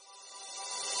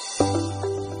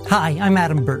Hi, I'm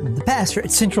Adam Burton, the pastor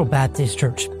at Central Baptist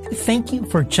Church. Thank you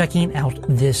for checking out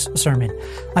this sermon.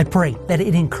 I pray that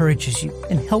it encourages you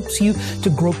and helps you to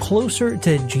grow closer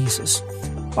to Jesus.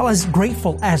 While as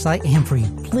grateful as I am for you,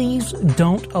 please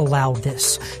don't allow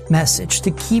this message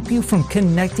to keep you from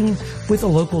connecting with a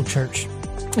local church.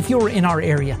 If you're in our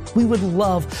area, we would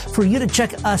love for you to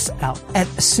check us out at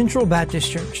Central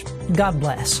Baptist Church. God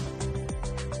bless.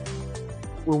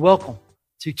 We're welcome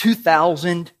to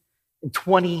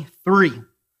 2023. You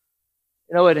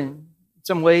know what? In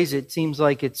some ways, it seems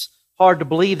like it's hard to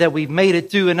believe that we've made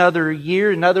it through another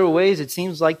year. In other ways, it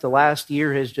seems like the last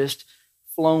year has just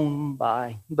flown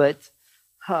by. But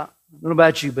I don't know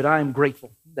about you, but I am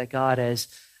grateful that God has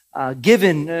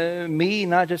given me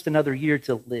not just another year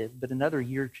to live, but another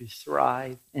year to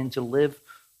thrive and to live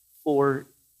for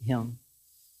Him.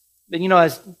 But you know,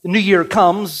 as the new year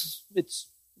comes, it's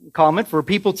common for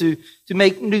people to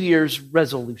make New Year's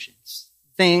resolutions.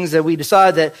 Things that we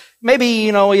decide that maybe,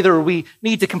 you know, either we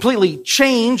need to completely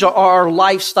change our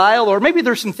lifestyle, or maybe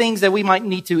there's some things that we might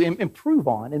need to improve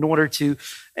on in order to,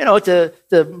 to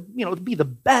be the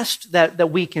best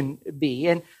that we can be.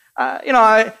 And,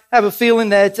 I have a feeling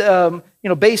that,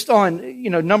 based on,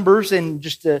 numbers and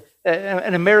just,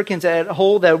 and Americans as a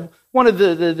whole, that one of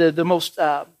the most,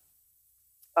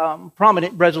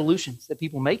 prominent resolutions that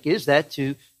people make is that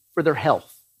for their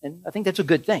health. And I think that's a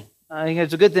good thing. I think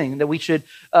it's a good thing that we should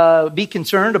be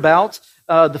concerned about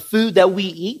the food that we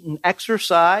eat and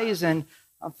exercise. And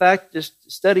in fact,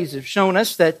 just studies have shown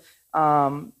us that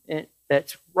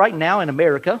that right now in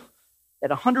America, that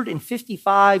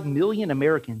 155 million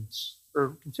Americans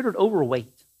are considered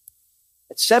overweight.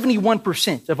 That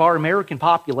 71% of our American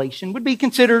population would be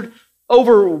considered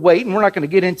overweight, and we're not going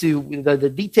to get into the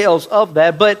details of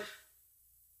that, but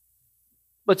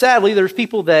sadly, there's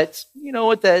people that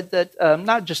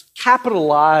not just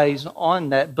capitalize on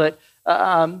that, but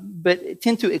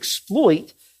tend to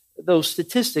exploit those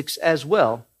statistics as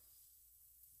well.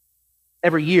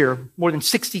 Every year, more than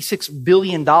 $66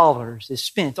 billion is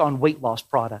spent on weight loss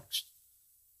products,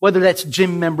 whether that's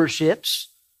gym memberships,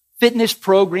 fitness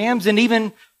programs, and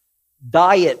even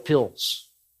diet pills.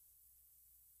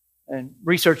 And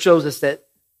research shows us that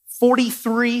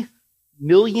 43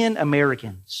 million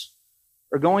Americans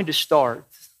are going to start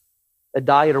a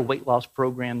diet or weight loss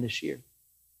program this year.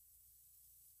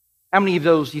 How many of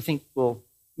those do you think will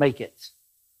make it?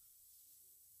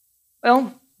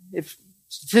 Well, if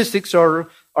statistics are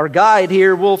our guide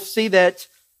here, we'll see that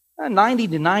 90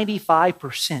 to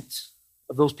 95%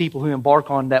 of those people who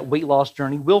embark on that weight loss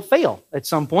journey will fail at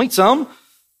some point. Some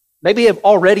maybe have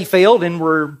already failed and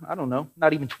we're,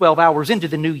 not even 12 hours into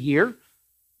the new year.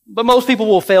 But most people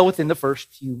will fail within the first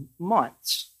few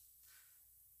months.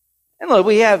 And look,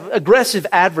 we have aggressive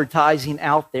advertising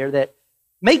out there that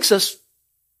makes us,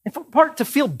 in part, to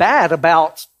feel bad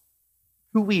about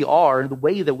who we are and the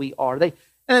way that we are. They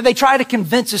try to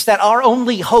convince us that our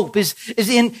only hope is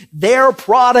in their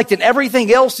product and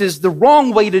everything else is the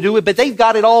wrong way to do it, but they've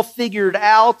got it all figured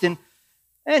out. And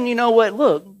you know what?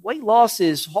 Look, weight loss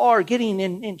is hard. Getting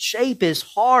in shape is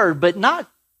hard, but not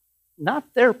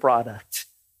their product.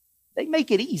 They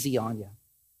make it easy on you.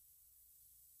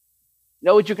 You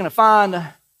know what you're going to find?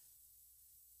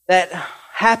 That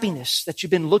happiness that you've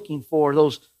been looking for,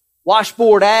 those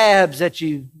washboard abs that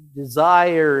you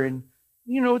desire. And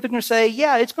you know what they're going to say?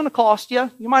 Yeah, it's going to cost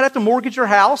you. You might have to mortgage your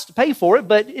house to pay for it,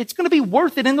 but it's going to be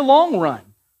worth it in the long run.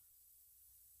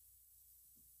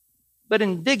 But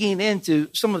in digging into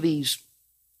some of these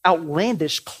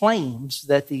outlandish claims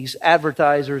that these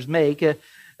advertisers make,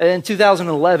 in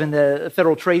 2011, the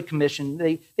Federal Trade Commission,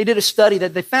 they did a study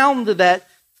that they found that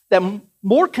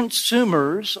more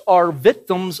consumers are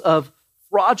victims of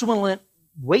fraudulent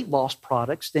weight loss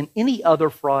products than any other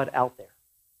fraud out there.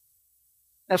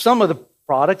 Now, some of the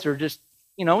products are just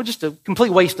a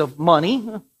complete waste of money,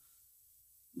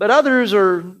 but others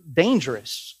are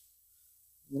dangerous.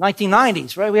 In the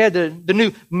 1990s, right, we had the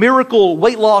new miracle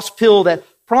weight loss pill that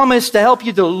promised to help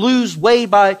you to lose weight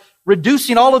by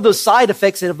reducing all of those side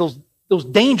effects of those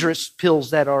dangerous pills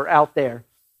that are out there.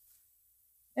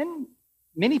 And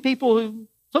many people who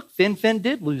took Fen-Phen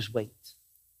did lose weight,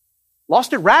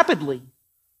 lost it rapidly.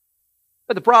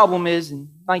 But the problem is, in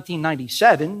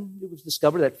 1997, it was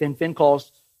discovered that Fen-Phen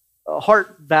caused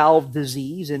heart valve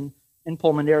disease and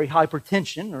pulmonary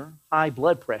hypertension or high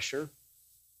blood pressure.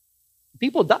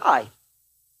 People died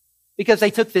because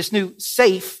they took this new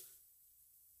safe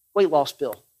weight loss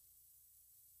pill.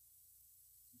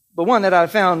 But one that I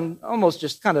found almost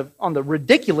just kind of on the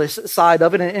ridiculous side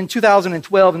of it, in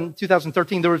 2012 and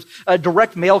 2013, there was a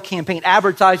direct mail campaign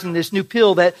advertising this new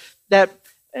pill that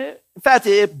in fact,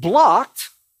 it blocked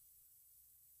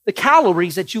the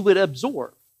calories that you would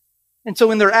absorb. And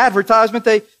so in their advertisement,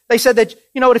 they said that,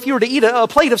 if you were to eat a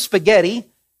plate of spaghetti,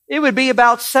 it would be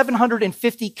about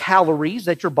 750 calories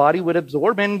that your body would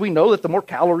absorb. And we know that the more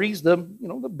calories, the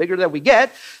bigger that we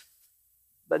get.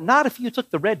 But not if you took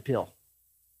the red pill.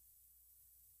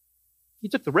 If you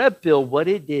took the red pill, what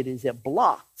it did is it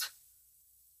blocked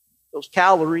those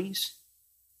calories.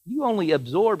 You only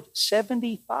absorbed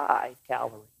 75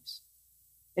 calories.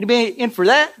 Anybody in for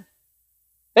that?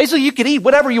 Basically, you could eat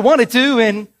whatever you wanted to,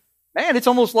 and man, it's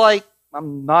almost like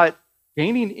I'm not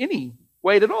gaining any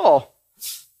weight at all.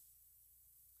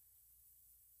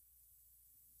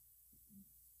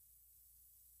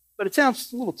 But it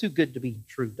sounds a little too good to be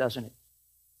true, doesn't it?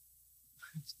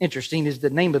 It's interesting is the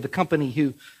name of the company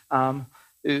who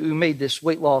made this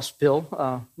weight loss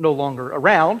pill, no longer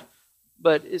around,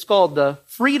 but it's called the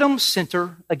Freedom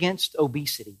Center Against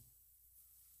Obesity.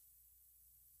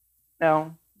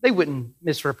 Now, they wouldn't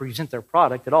misrepresent their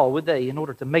product at all, would they, in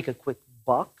order to make a quick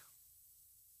buck?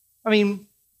 I mean,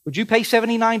 would you pay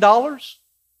 $79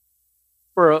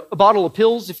 for a bottle of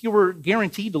pills if you were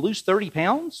guaranteed to lose 30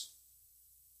 pounds?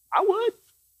 I would.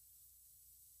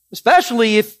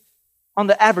 Especially if on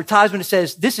the advertisement it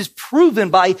says, this is proven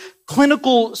by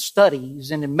clinical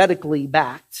studies and medically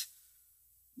backed.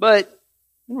 But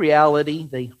in reality,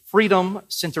 the Freedom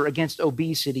Center Against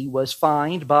Obesity was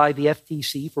fined by the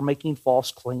FTC for making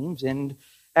false claims and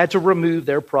had to remove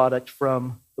their product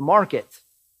from the market.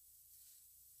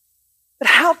 But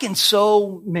how can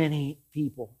so many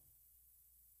people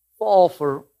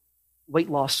fall weight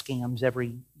loss scams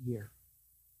every year?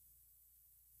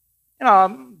 I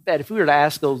bet if we were to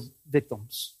ask those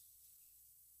victims,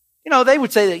 they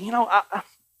would say that,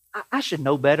 I should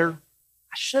know better.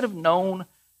 I should have known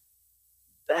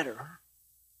better.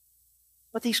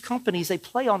 But these companies, they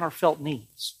play on our felt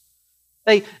needs.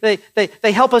 They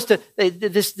help us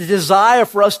this desire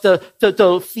for us to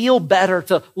feel better,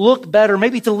 to look better,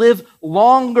 maybe to live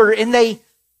longer, and they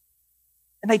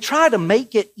try to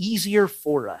make it easier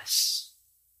for us.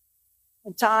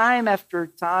 And time after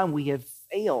time we have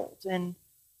failed. And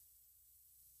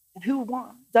who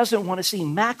doesn't want to see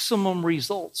maximum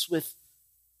results with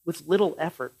little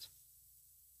effort?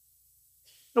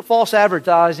 False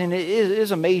advertising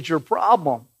is a major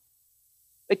problem.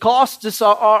 It costs us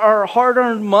our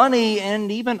hard-earned money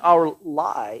and even our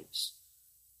lives.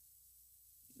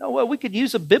 We could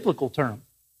use a biblical term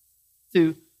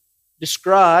to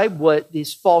describe what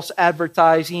this false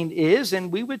advertising is,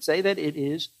 and we would say that it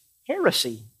is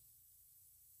heresy.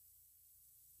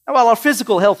 Now, while our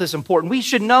physical health is important, we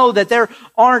should know that there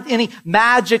aren't any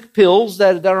magic pills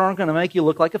that aren't going to make you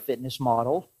look like a fitness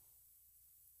model.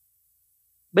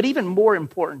 But even more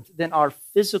important than our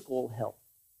physical health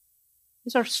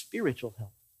is our spiritual health.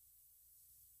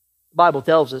 The Bible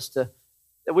tells us that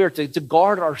we are to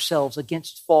guard ourselves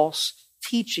against false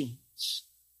teachings.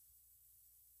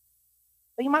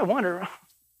 But you might wonder,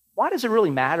 why does it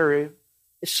really matter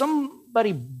if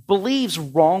somebody believes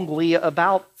wrongly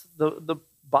about the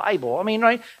Bible? I mean,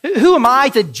 right? Who am I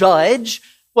to judge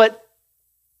what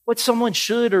someone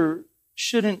should or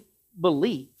shouldn't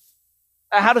believe?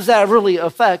 How does that really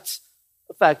affect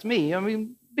me? I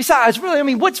mean, besides,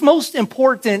 really, what's most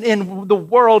important in the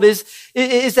world is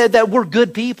that we're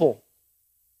good people,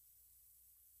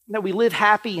 that we live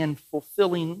happy and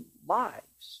fulfilling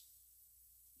lives.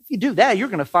 If you do that, you're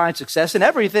going to find success in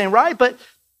everything, right? But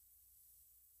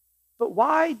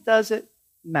why does it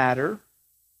matter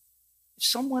if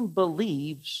someone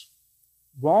believes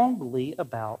wrongly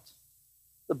about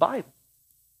the Bible?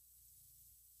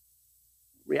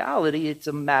 Reality, it's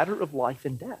a matter of life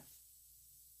and death.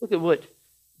 Look at what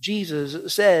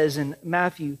Jesus says in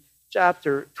Matthew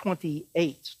chapter 28.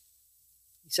 He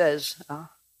says,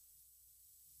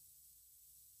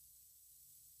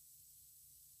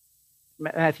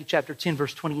 Matthew chapter 10,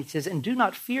 verse 20, it says, "And do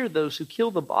not fear those who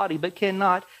kill the body, but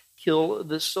cannot kill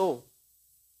the soul.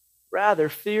 Rather,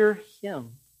 fear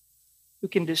him who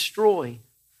can destroy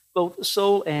both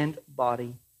soul and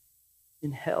body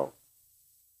in hell."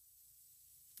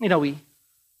 We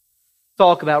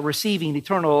talk about receiving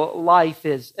eternal life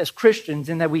as Christians,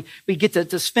 and that we get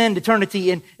to spend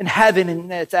eternity in heaven, and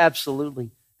that's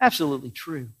absolutely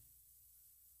true.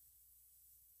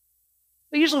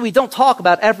 But usually we don't talk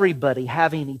about everybody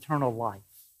having eternal life.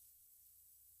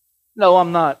 No,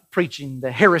 I'm not preaching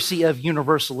the heresy of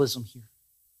universalism here.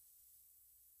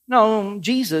 No,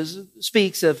 Jesus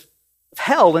speaks of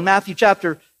hell in Matthew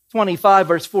chapter 25,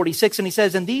 verse 46, and he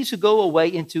says, "And these who go away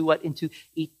into what? Into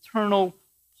eternal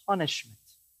punishment.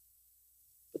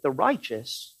 But the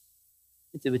righteous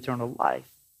into eternal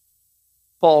life."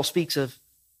 Paul speaks of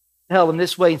hell in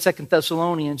this way in 2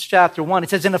 Thessalonians chapter 1. It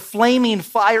says, in a flaming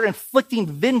fire, inflicting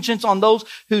vengeance on those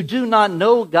who do not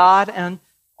know God and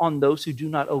on those who do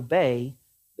not obey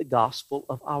the gospel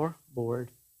of our Lord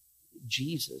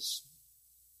Jesus.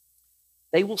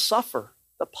 They will suffer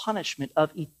the punishment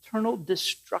of eternal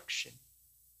destruction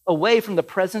away from the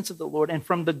presence of the Lord and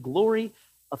from the glory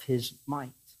of his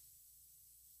might.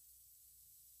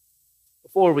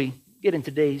 Before we get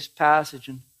into today's passage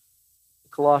in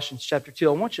Colossians chapter 2,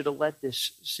 I want you to let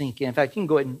this sink in. In fact, you can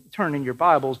go ahead and turn in your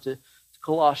Bibles to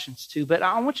Colossians 2, but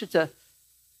I want you to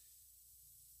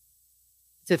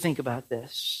think about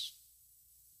this.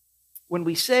 When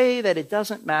we say that it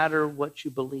doesn't matter what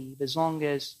you believe, as long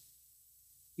as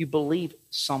you believe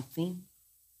something,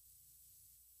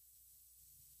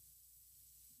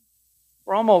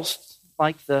 we're almost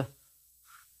like the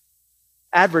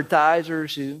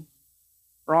advertisers who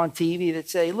are on TV that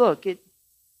say, look, it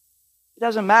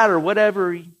doesn't matter,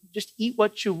 whatever, just eat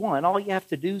what you want. All you have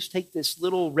to do is take this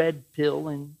little red pill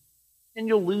and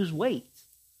you'll lose weight.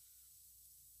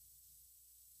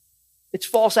 It's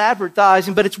false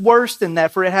advertising, but it's worse than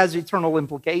that, for it has eternal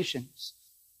implications.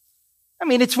 I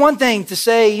mean, it's one thing to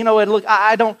say, you know what, look,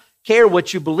 I don't care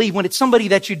what you believe when it's somebody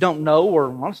that you don't know, or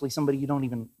honestly, somebody you don't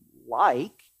even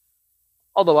like.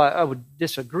 Although I would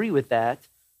disagree with that.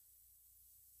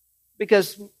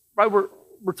 Because, right, we're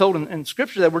told in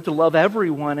Scripture that we're to love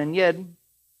everyone, and yet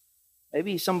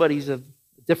maybe somebody's a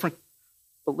different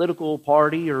political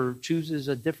party or chooses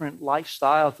a different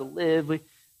lifestyle to live.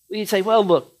 We say, well,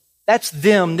 look, that's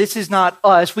them. This is not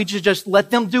us. We should just let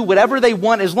them do whatever they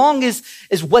want as long as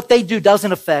what they do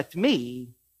doesn't affect me.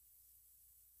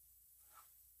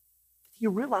 Do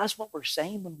you realize what we're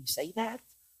saying when we say that?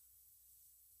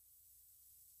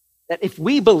 That if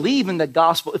we believe in the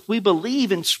gospel, if we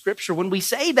believe in Scripture, when we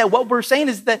say that, what we're saying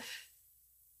is that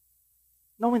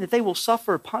knowing that they will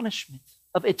suffer punishment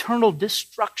of eternal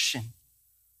destruction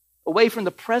away from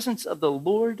the presence of the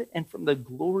Lord and from the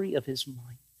glory of his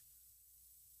might.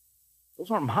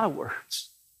 Those aren't my words.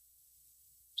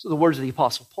 Those are the words of the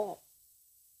Apostle Paul.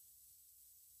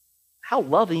 How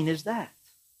loving is that?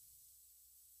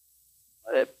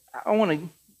 I want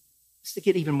to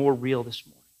get even more real this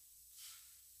morning.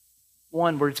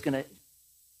 One where it's going to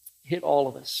hit all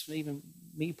of us, even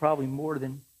me probably more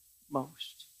than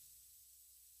most.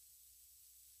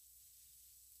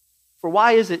 For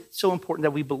why is it so important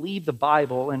that we believe the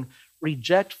Bible and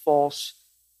reject false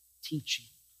teaching?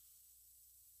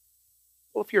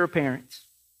 Well, if you're a parent,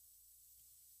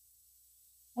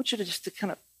 I want you to just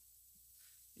kind of,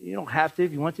 you don't have to,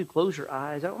 if you want to, close your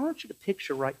eyes. I want you to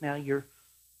picture right now your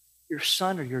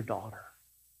son or your daughter.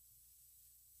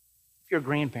 If you're a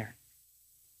grandparent,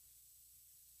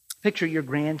 picture your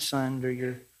grandson or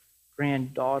your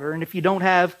granddaughter. And if you don't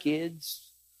have kids,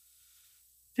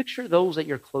 picture those that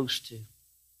you're close to.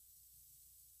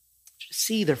 Just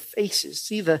see their faces,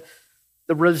 see the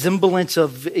resemblance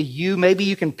of you. Maybe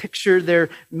you can picture their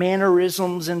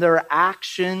mannerisms and their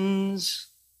actions.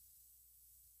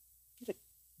 Get a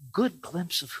good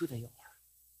glimpse of who they are.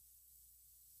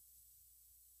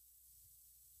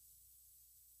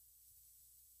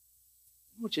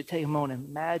 I want you to take a moment and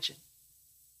imagine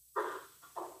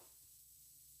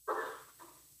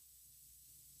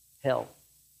hell.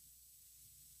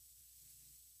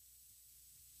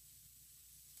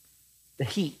 The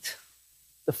heat,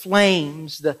 the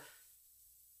flames, the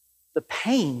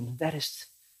pain that is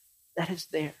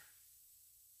there.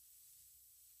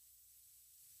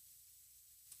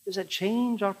 Does that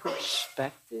change our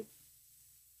perspective?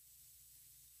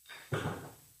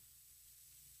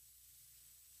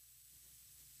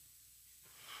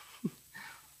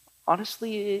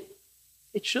 Honestly,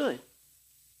 it should.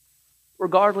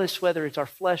 Regardless whether it's our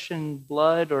flesh and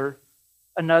blood or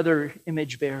another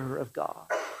image bearer of God.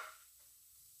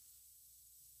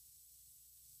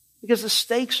 Because the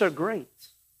stakes are great.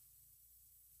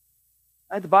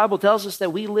 The Bible tells us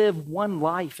that we live one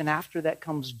life, and after that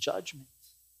comes judgment.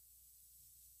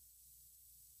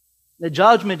 The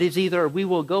judgment is either we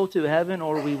will go to heaven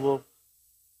or we will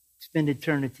spend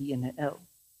eternity in hell.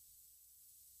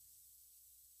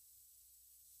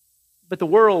 But the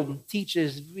world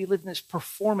teaches, we live in this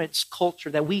performance culture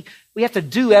that we have to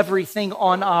do everything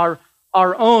on our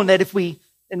own. That if we,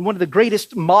 and one of the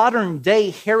greatest modern day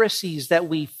heresies that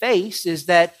we face is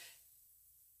that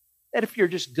if you're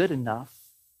just good enough,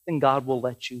 then God will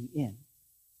let you in.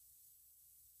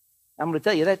 I'm going to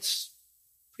tell you, that's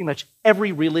pretty much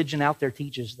every religion out there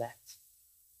teaches that,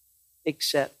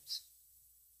 except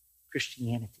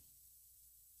Christianity,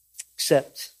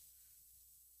 except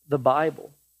the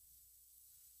Bible.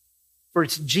 For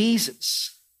it's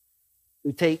Jesus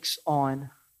who takes on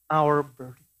our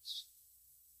burdens.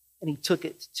 And he took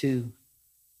it to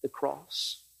the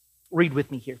cross. Read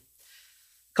with me here.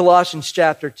 Colossians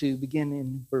chapter 2, begin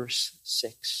in verse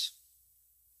 6.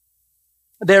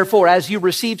 Therefore, as you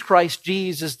received Christ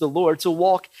Jesus the Lord, to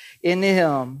walk in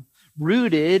him,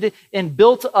 rooted and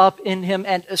built up in him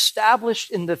and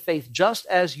established in the faith, just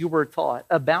as you were taught,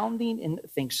 abounding in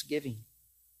thanksgiving.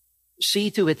 See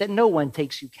to it that no one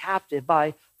takes you captive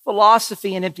by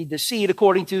philosophy and empty deceit,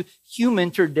 according to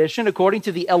human tradition, according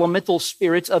to the elemental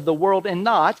spirits of the world, and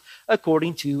not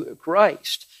according to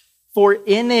Christ. For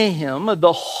in him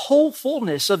the whole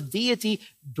fullness of deity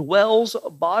dwells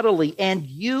bodily, and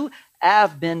you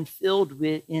have been filled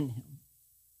within him,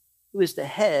 who is the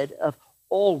head of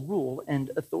all rule and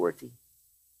authority.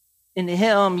 In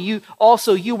him you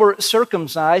were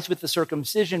circumcised with the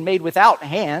circumcision made without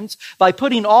hands, by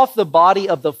putting off the body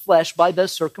of the flesh by the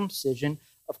circumcision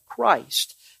of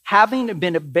Christ, having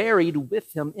been buried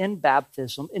with him in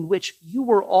baptism, in which you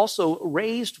were also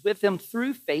raised with him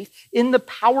through faith in the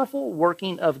powerful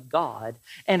working of God,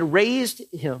 and who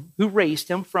raised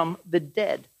him from the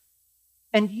dead.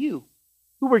 And you,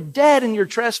 who were dead in your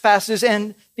trespasses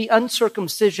and the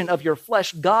uncircumcision of your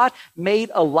flesh, God made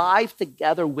alive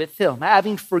together with him,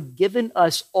 having forgiven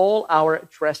us all our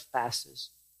trespasses,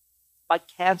 by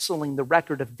canceling the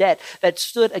record of debt that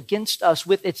stood against us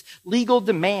with its legal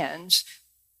demands.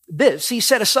 This he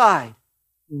set aside,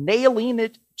 nailing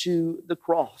it to the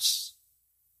cross.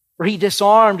 For he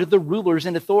disarmed the rulers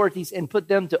and authorities and put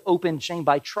them to open shame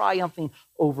by triumphing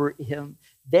over him.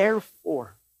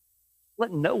 Therefore,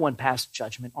 let no one pass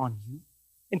judgment on you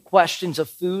in questions of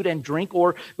food and drink,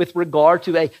 or with regard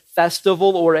to a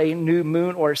festival or a new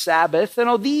moon or Sabbath.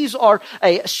 These are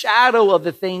a shadow of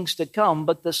the things to come,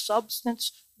 but the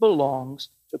substance belongs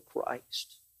to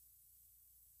Christ.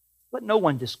 Let no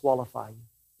one disqualify you,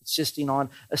 insisting on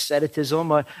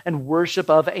asceticism and worship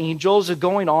of angels,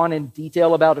 going on in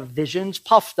detail about visions,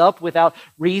 puffed up without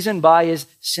reason by his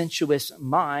sensuous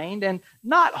mind, and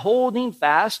not holding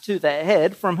fast to the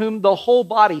head, from whom the whole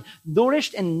body,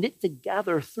 nourished and knit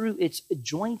together through its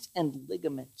joints and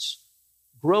ligaments,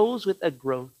 grows with a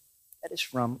growth that is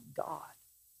from God.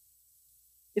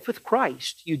 If with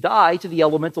Christ you die to the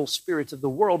elemental spirits of the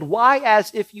world, why,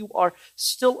 as if you are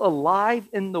still alive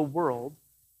in the world,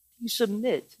 you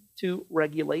submit to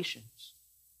regulations?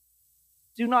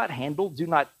 Do not handle, do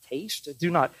not taste,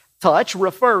 do not touch,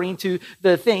 referring to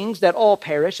the things that all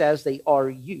perish as they are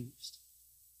used,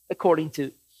 according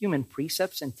to human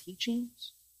precepts and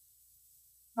teachings.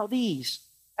 Now these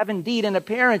have indeed an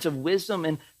appearance of wisdom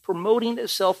in promoting a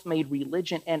self-made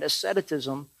religion and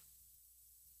asceticism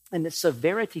and the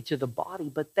severity to the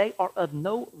body, but they are of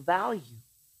no value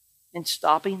in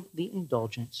stopping the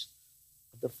indulgence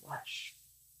of the flesh.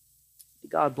 May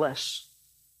God bless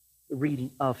the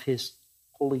reading of his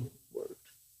holy word.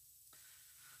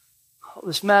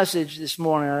 This message this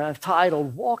morning I've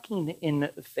titled Walking in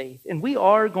Faith. And we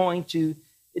are going to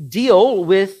deal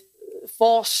with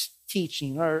false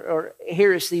teaching or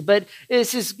heresy, but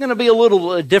this is going to be a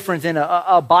little different than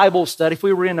a Bible study. If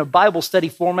we were in a Bible study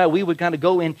format, we would kind of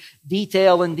go in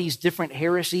detail in these different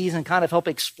heresies and kind of help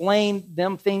explain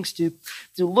them things to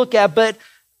look at. But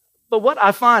what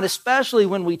I find, especially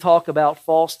when we talk about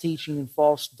false teaching and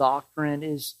false doctrine,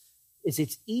 is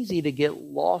it's easy to get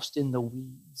lost in the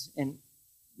weeds and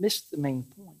miss the main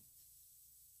point.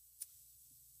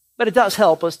 But it does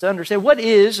help us to understand what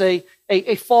is a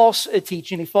false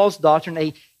teaching, a false doctrine,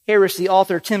 a heresy.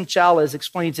 Author Tim Challies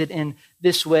explains it in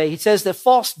this way. He says that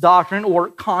false doctrine or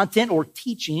content or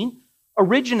teaching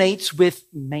originates with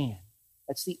man.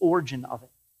 That's the origin of it.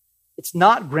 It's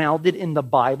not grounded in the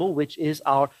Bible, which is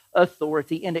our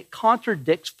authority, and it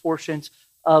contradicts portions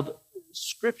of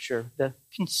Scripture, the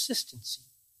consistency.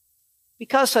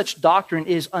 Because such doctrine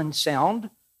is unsound,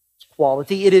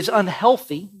 quality, it is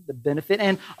unhealthy, the benefit,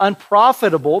 and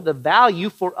unprofitable, the value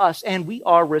for us, and we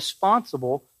are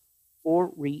responsible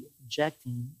for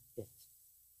rejecting it.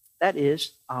 That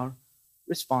is our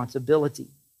responsibility.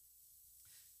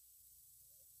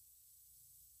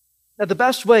 Now, the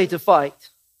best way to fight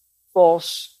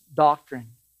false doctrine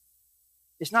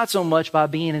is not so much by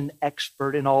being an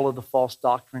expert in all of the false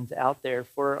doctrines out there,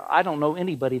 for I don't know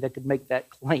anybody that could make that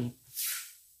claim,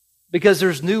 because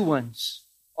there's new ones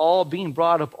all being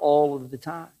brought up all of the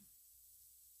time.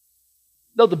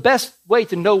 No, the best way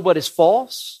to know what is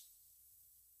false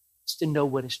is to know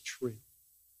what is true.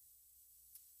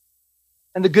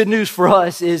 And the good news for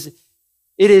us is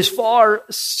it is far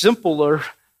simpler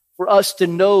for us to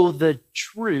know the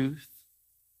truth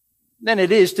than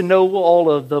it is to know all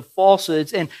of the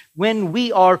falsehoods. And when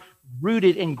we are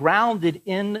rooted and grounded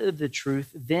in the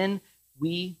truth, then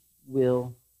we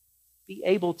will be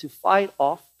able to fight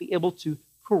off, be able to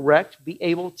correct, be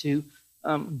able to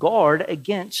guard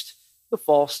against the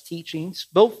false teachings,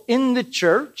 both in the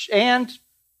church and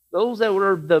those that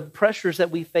were the pressures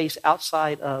that we face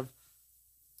outside of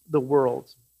the world.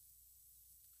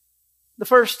 The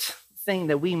first thing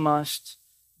that we must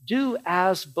do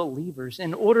as believers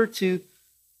in order to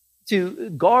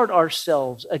guard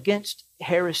ourselves against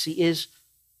heresy is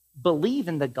believe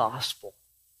in the gospel.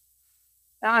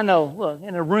 Now, I know, look,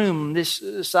 in a room this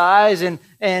size and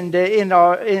in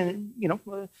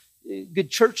good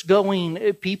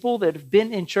church-going people that have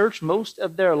been in church most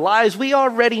of their lives, we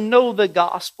already know the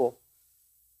gospel.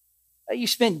 You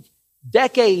spend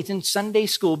decades in Sunday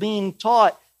school being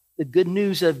taught the good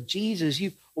news of Jesus.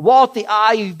 You've walked the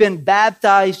aisle, you've been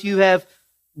baptized, you have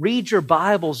read your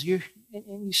Bibles,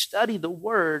 and you study the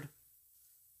Word.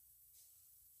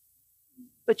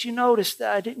 But you notice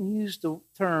that I didn't use the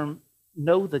term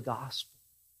know the gospel.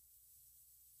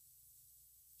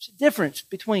 There's a difference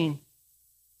between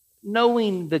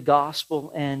knowing the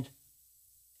gospel and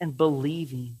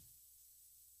believing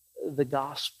the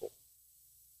gospel.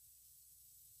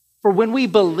 For when we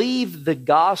believe the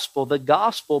gospel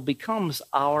becomes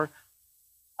our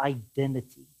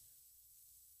identity.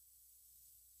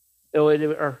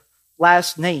 Our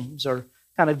last names are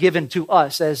kind of given to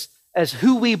us as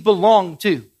who we belong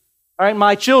to. All right,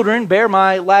 my children bear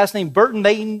my last name Burton.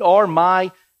 They are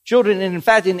my children. And in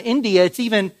fact, in India, it's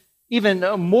even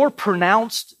more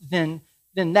pronounced than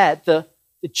that. The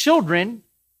children,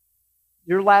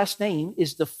 your last name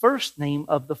is the first name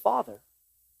of the father.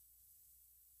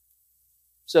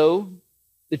 So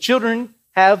the children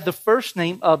have the first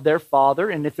name of their father,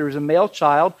 and if there's a male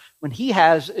child, when he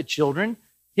has children,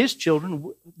 his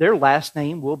children, their last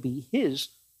name will be his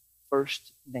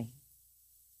first name.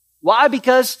 Why?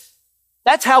 Because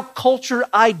that's how culture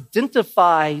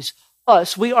identifies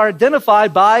us. We are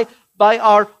identified by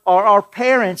our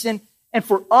parents. And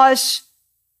for us,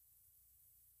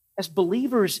 as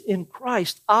believers in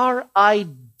Christ, our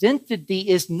identity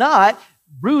is not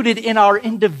rooted in our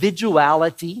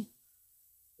individuality,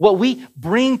 what we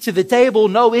bring to the table.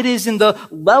 No, it is in the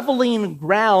leveling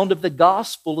ground of the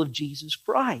gospel of Jesus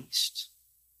Christ.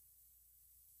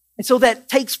 And so that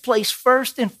takes place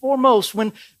first and foremost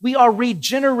when we are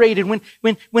regenerated, when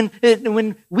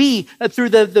we, through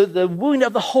the wooing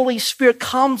of the Holy Spirit,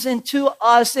 comes into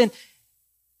us and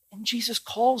Jesus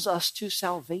calls us to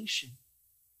salvation,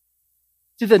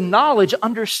 to the knowledge,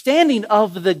 understanding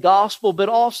of the gospel, but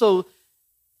also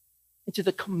into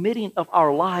the committing of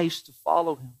our lives to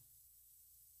follow Him.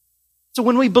 So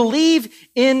when we believe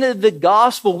in the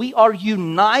gospel, we are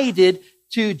united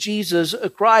to Jesus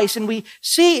Christ. And we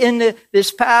see in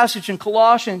this passage in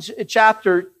Colossians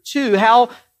chapter 2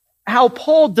 how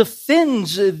Paul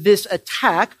defends this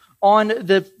attack on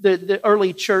the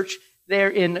early church there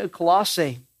in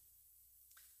Colossae.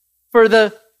 For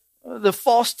the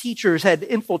false teachers had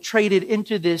infiltrated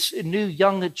into this new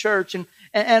young church.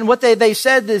 And what they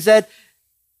said is that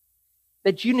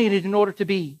you needed, in order to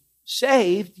be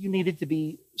saved, you needed to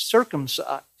be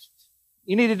circumcised.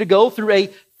 You needed to go through a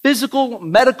physical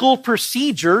medical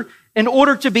procedure in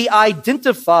order to be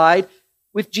identified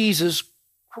with Jesus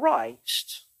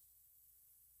Christ.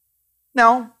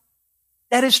 Now,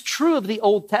 that is true of the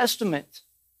Old Testament.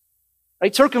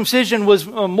 Right? Circumcision was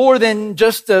more than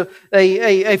just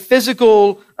a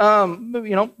physical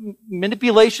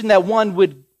manipulation that one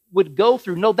would go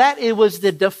through. No, that it was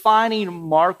the defining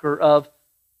marker of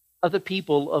the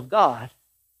people of God.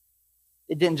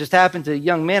 It didn't just happen to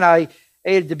young men. I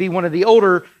had to be one of the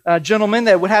older gentlemen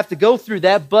that would have to go through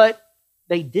that, but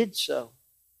they did so.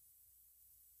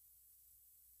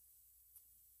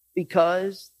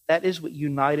 Because that is what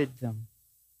united them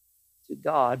to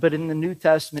God. But in the New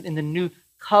Testament, in the new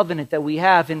covenant that we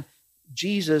have in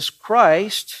Jesus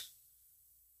Christ,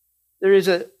 there is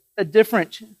a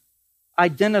different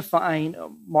identifying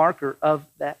marker of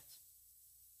that.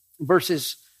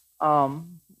 Verses, we'll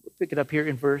pick it up here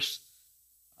in verse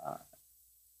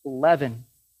 11.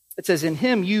 It says, "In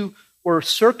him you were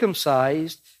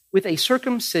circumcised with a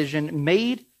circumcision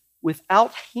made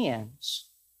without hands,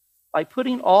 by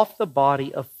putting off the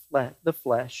body of the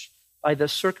flesh by the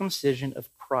circumcision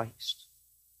of Christ,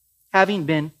 having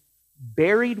been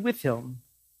buried with him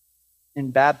in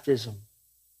baptism,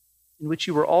 in which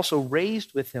you were also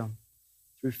raised with him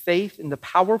through faith in the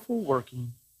powerful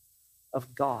working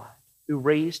of God, who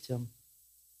raised him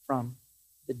from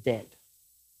the dead."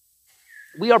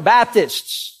 We are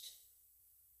Baptists.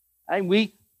 And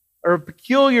we are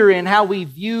peculiar in how we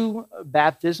view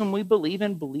baptism. We believe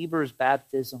in believers'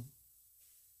 baptism.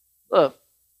 Look,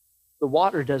 the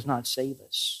water does not save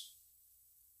us.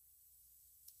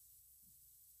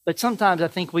 But sometimes I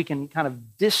think we can kind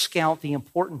of discount the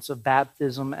importance of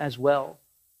baptism as well.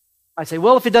 I say,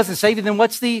 well, if it doesn't save you, then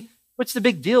what's the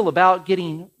big deal about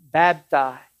getting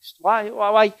baptized?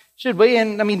 Why should we?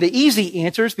 And I mean, the easy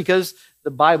answer is because the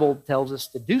Bible tells us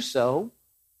to do so.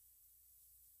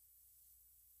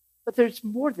 But there's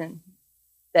more than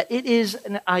that. It is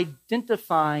an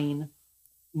identifying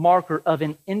marker of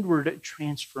an inward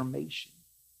transformation.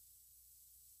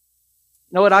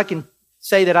 You know what? I can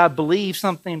say that I believe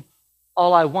something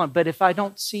all I want, but if I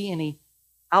don't see any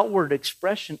outward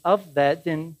expression of that,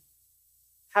 then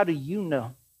how do you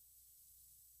know?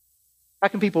 How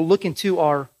can people look into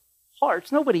our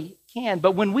hearts? Nobody can.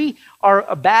 But when we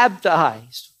are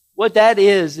baptized, what that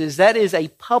is a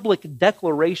public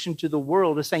declaration to the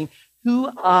world of saying who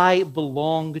I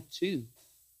belong to.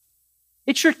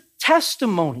 It's your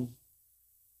testimony.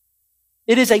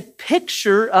 It is a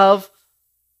picture of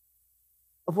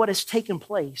what has taken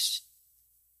place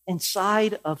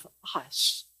inside of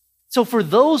us. So for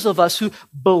those of us who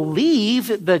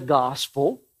believe the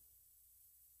gospel,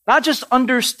 not just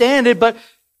understand it, but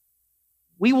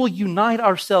we will unite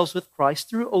ourselves with Christ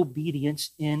through obedience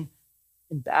in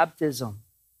baptism.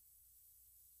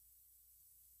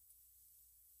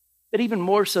 But even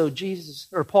more so,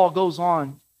 Paul goes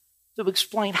on to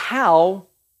explain how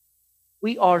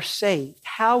we are saved,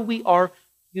 how we are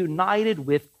united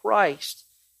with Christ.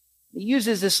 He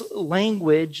uses this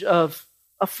language of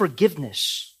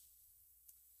forgiveness.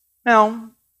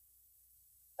 Now,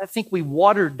 I think we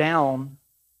watered down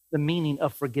the meaning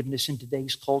of forgiveness in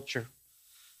today's culture.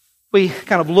 We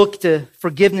kind of look to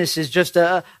forgiveness as just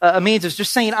a means of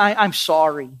just saying, I'm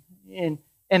sorry. And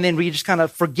then we just kind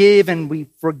of forgive and we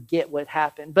forget what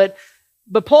happened. But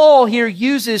Paul here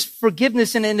uses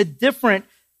forgiveness in a different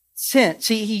sense.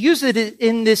 He uses it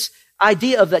in this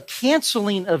idea of the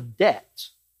canceling of debt.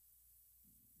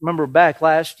 Remember back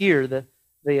last year, the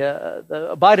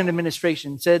Biden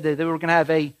administration said that they were going to have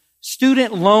a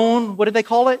student loan, what did they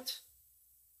call it?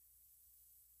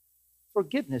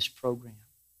 Forgiveness program.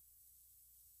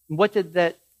 And what did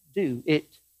that do? It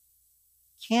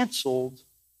canceled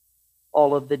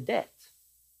all of the debt.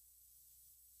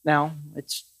 Now,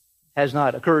 it has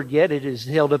not occurred yet. It is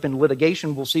held up in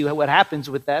litigation. We'll see what happens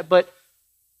with that. But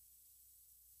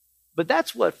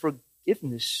that's what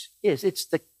forgiveness is. It's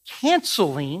the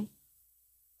canceling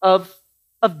of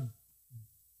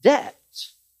debt.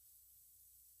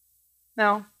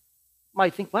 Now, you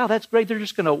might think, wow, that's great. They're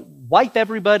just going to wipe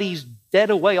everybody's debt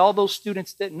away, all those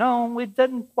students' debt. No, it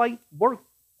doesn't quite work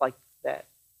like that.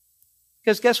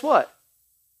 Because guess what?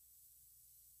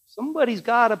 Somebody's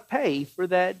got to pay for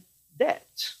that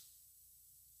debt.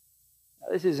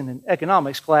 Now, this isn't an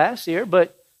economics class here,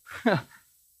 but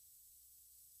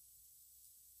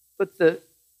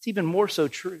it's even more so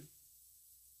true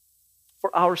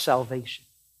for our salvation.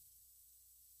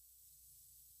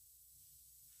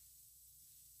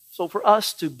 So for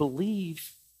us to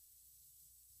believe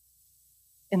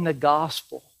in the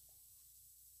gospel,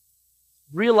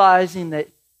 realizing that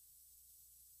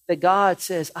God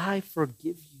says, I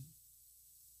forgive you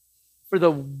for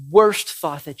the worst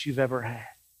thought that you've ever had,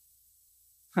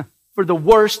 for the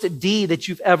worst deed that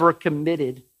you've ever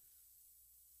committed.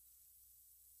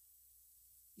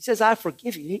 He says, I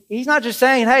forgive you. He's not just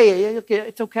saying, hey,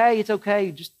 it's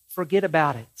okay, just forget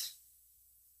about it.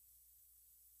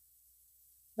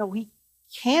 No, he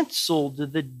canceled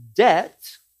the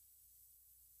debt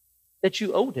that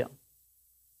you owed him.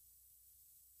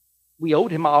 We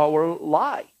owed him our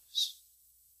lives.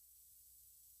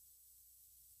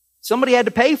 Somebody had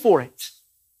to pay for it.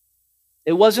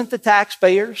 It wasn't the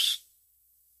taxpayers.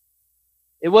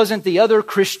 It wasn't the other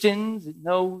Christians.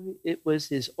 No, it was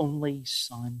his only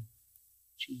son,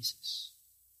 Jesus.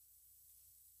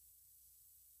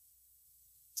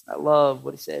 I love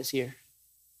what he says here.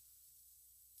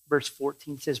 Verse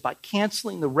 14 says, by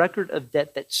canceling the record of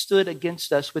debt that stood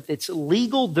against us with its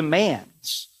legal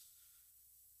demands,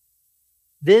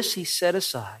 this he set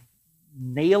aside,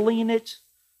 nailing it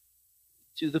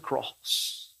to the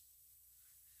cross.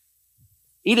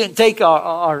 He didn't take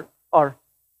our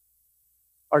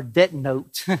debt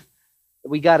note that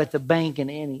we got at the bank and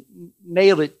he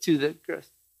nailed it to the cross.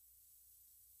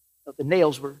 The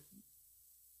nails were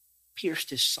pierced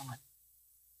his son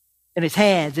in his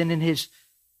hands and in his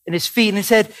feet. And it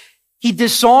said, he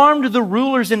disarmed the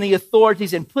rulers and the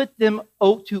authorities and put them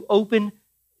to open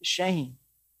shame.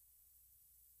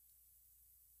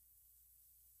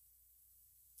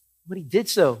 But he did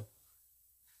so.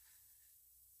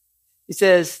 He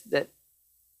says that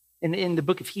in the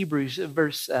book of Hebrews,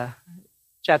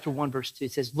 chapter 1, verse 2,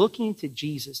 it says, looking to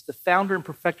Jesus, the founder and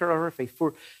perfecter of our faith,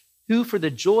 for who for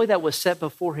the joy that was set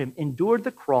before him endured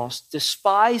the cross,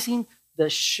 despising the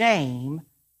shame,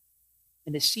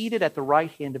 and is seated at the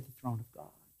right hand of the throne of God.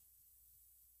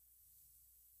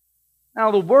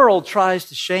 Now, the world tries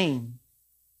to shame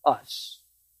us.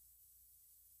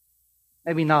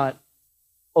 Maybe not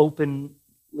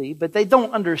openly, but they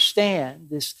don't understand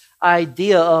this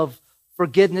idea of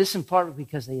forgiveness, in part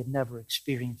because they have never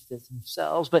experienced it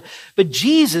themselves. But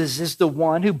Jesus is the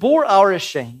one who bore our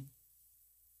shame.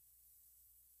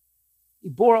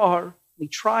 He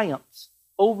triumphed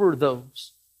over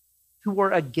those who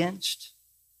were against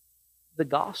the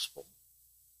gospel.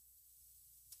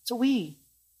 So the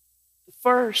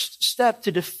first step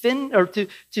to defend or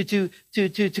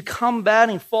to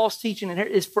combating false teaching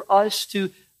is for us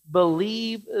to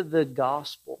believe the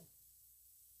gospel.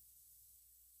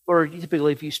 Or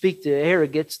typically, if you speak to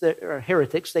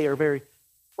heretics, they are very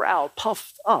proud,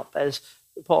 puffed up, as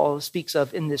Paul speaks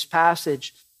of in this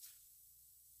passage.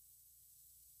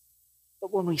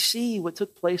 But when we see what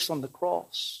took place on the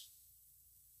cross,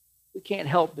 we can't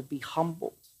help but be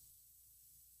humbled.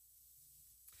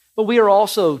 But we are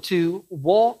also to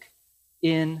walk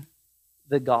in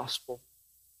the gospel.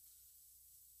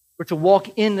 We're to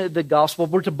walk in the gospel.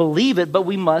 We're to believe it, but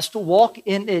we must walk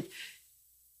in it.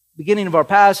 Beginning of our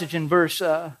passage in verse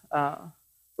 6.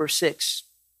 It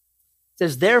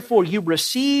says, therefore you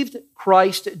received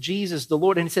Christ Jesus the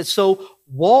Lord. And it says, so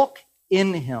walk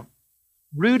in him,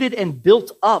 rooted and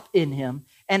built up in him,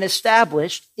 and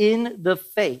established in the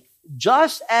faith,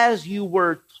 just as you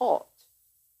were taught,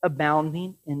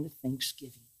 abounding in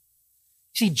thanksgiving.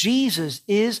 See, Jesus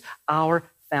is our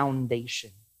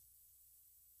foundation.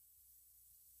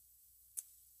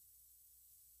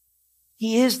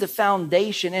 He is the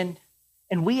foundation,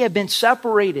 and we have been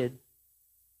separated.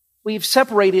 We've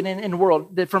separated in the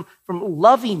world from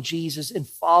loving Jesus and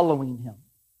following him.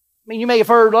 I mean, you may have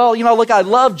heard, oh, look, I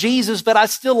love Jesus, but I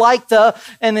still like to,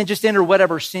 and then just enter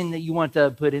whatever sin that you want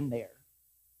to put in there.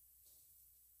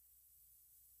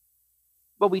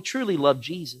 But we truly love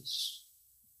Jesus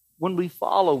when we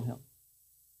follow him.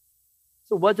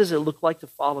 So what does it look like to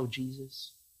follow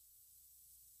Jesus?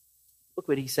 Look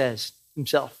what he says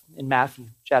himself in Matthew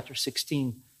chapter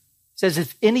 16. He says,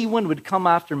 if anyone would come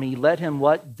after me, let him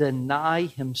what? Deny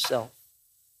himself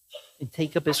and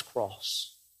take up his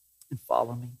cross and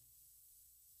follow me.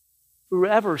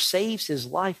 Whoever saves his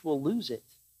life will lose it.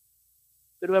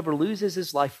 But whoever loses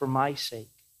his life for my sake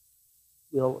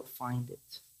will find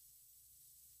it.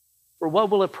 For what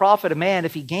will it profit a man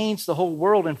if he gains the whole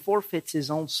world and forfeits his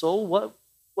own soul?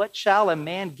 What shall a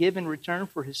man give in return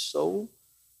for his soul?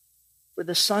 For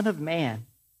the Son of Man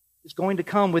is going to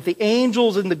come with the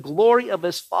angels in the glory of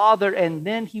his Father, and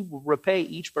then he will repay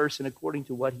each person according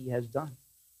to what he has done.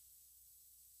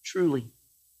 Truly,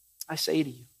 I say to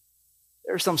you,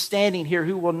 there are some standing here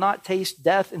who will not taste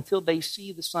death until they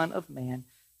see the Son of Man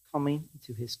coming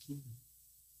into his kingdom.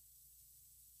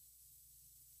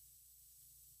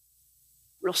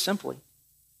 Real simply,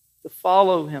 to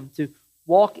follow him, to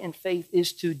walk in faith,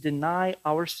 is to deny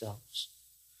ourselves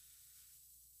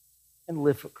and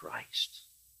live for Christ.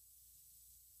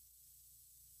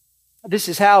 This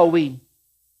is how we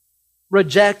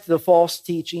reject the false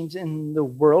teachings in the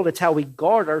world. It's how we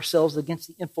guard ourselves against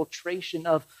the infiltration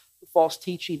of the false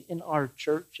teaching in our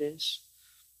churches.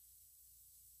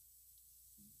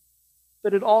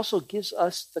 But it also gives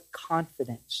us the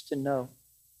confidence to know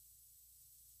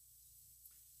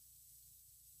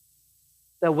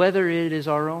that whether it is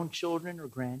our own children or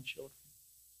grandchildren,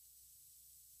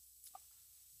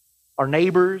 our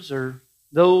neighbors or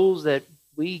those that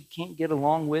we can't get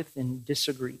along with and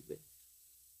disagree with,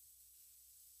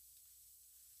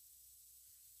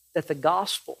 that the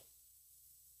gospel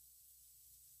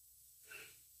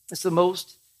is the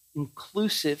most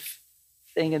inclusive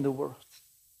thing in the world.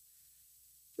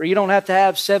 Where you don't have to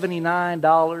have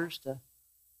 $79 to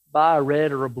buy a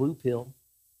red or a blue pill.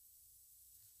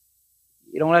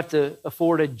 You don't have to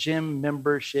afford a gym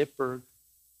membership or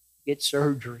get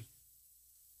surgery.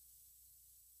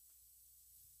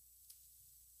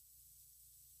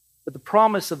 But the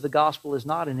promise of the gospel is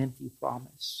not an empty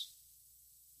promise,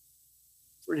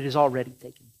 for it has already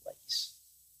taken place.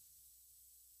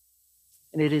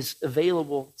 And it is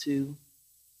available to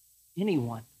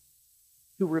anyone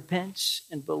who repents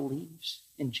and believes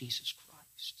in Jesus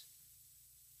Christ.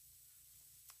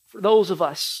 For those of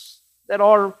us that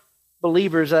are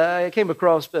believers, I came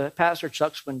across Pastor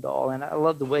Chuck Swindoll, and I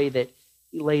love the way that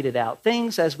he laid it out.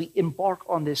 Things as we embark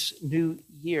on this new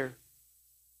year,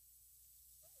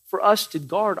 for us to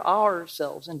guard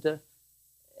ourselves and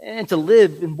to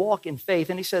live and walk in faith.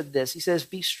 And he said this, he says,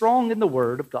 be strong in the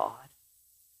word of God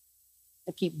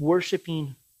and keep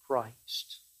worshiping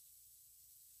Christ.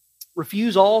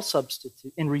 Refuse all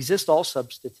substitute and resist all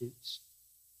substitutes.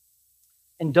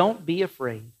 And don't be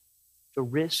afraid to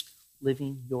risk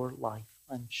living your life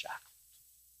unshackled.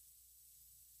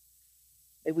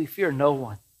 May we fear no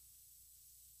one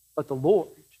but the Lord.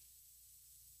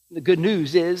 The good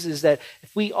news is that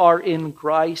if we are in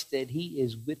Christ, that He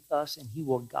is with us and He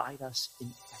will guide us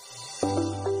in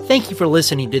everything. Thank you for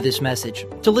listening to this message.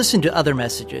 To listen to other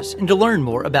messages and to learn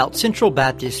more about Central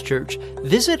Baptist Church,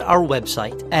 visit our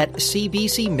website at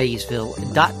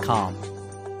cbcmaysville.com.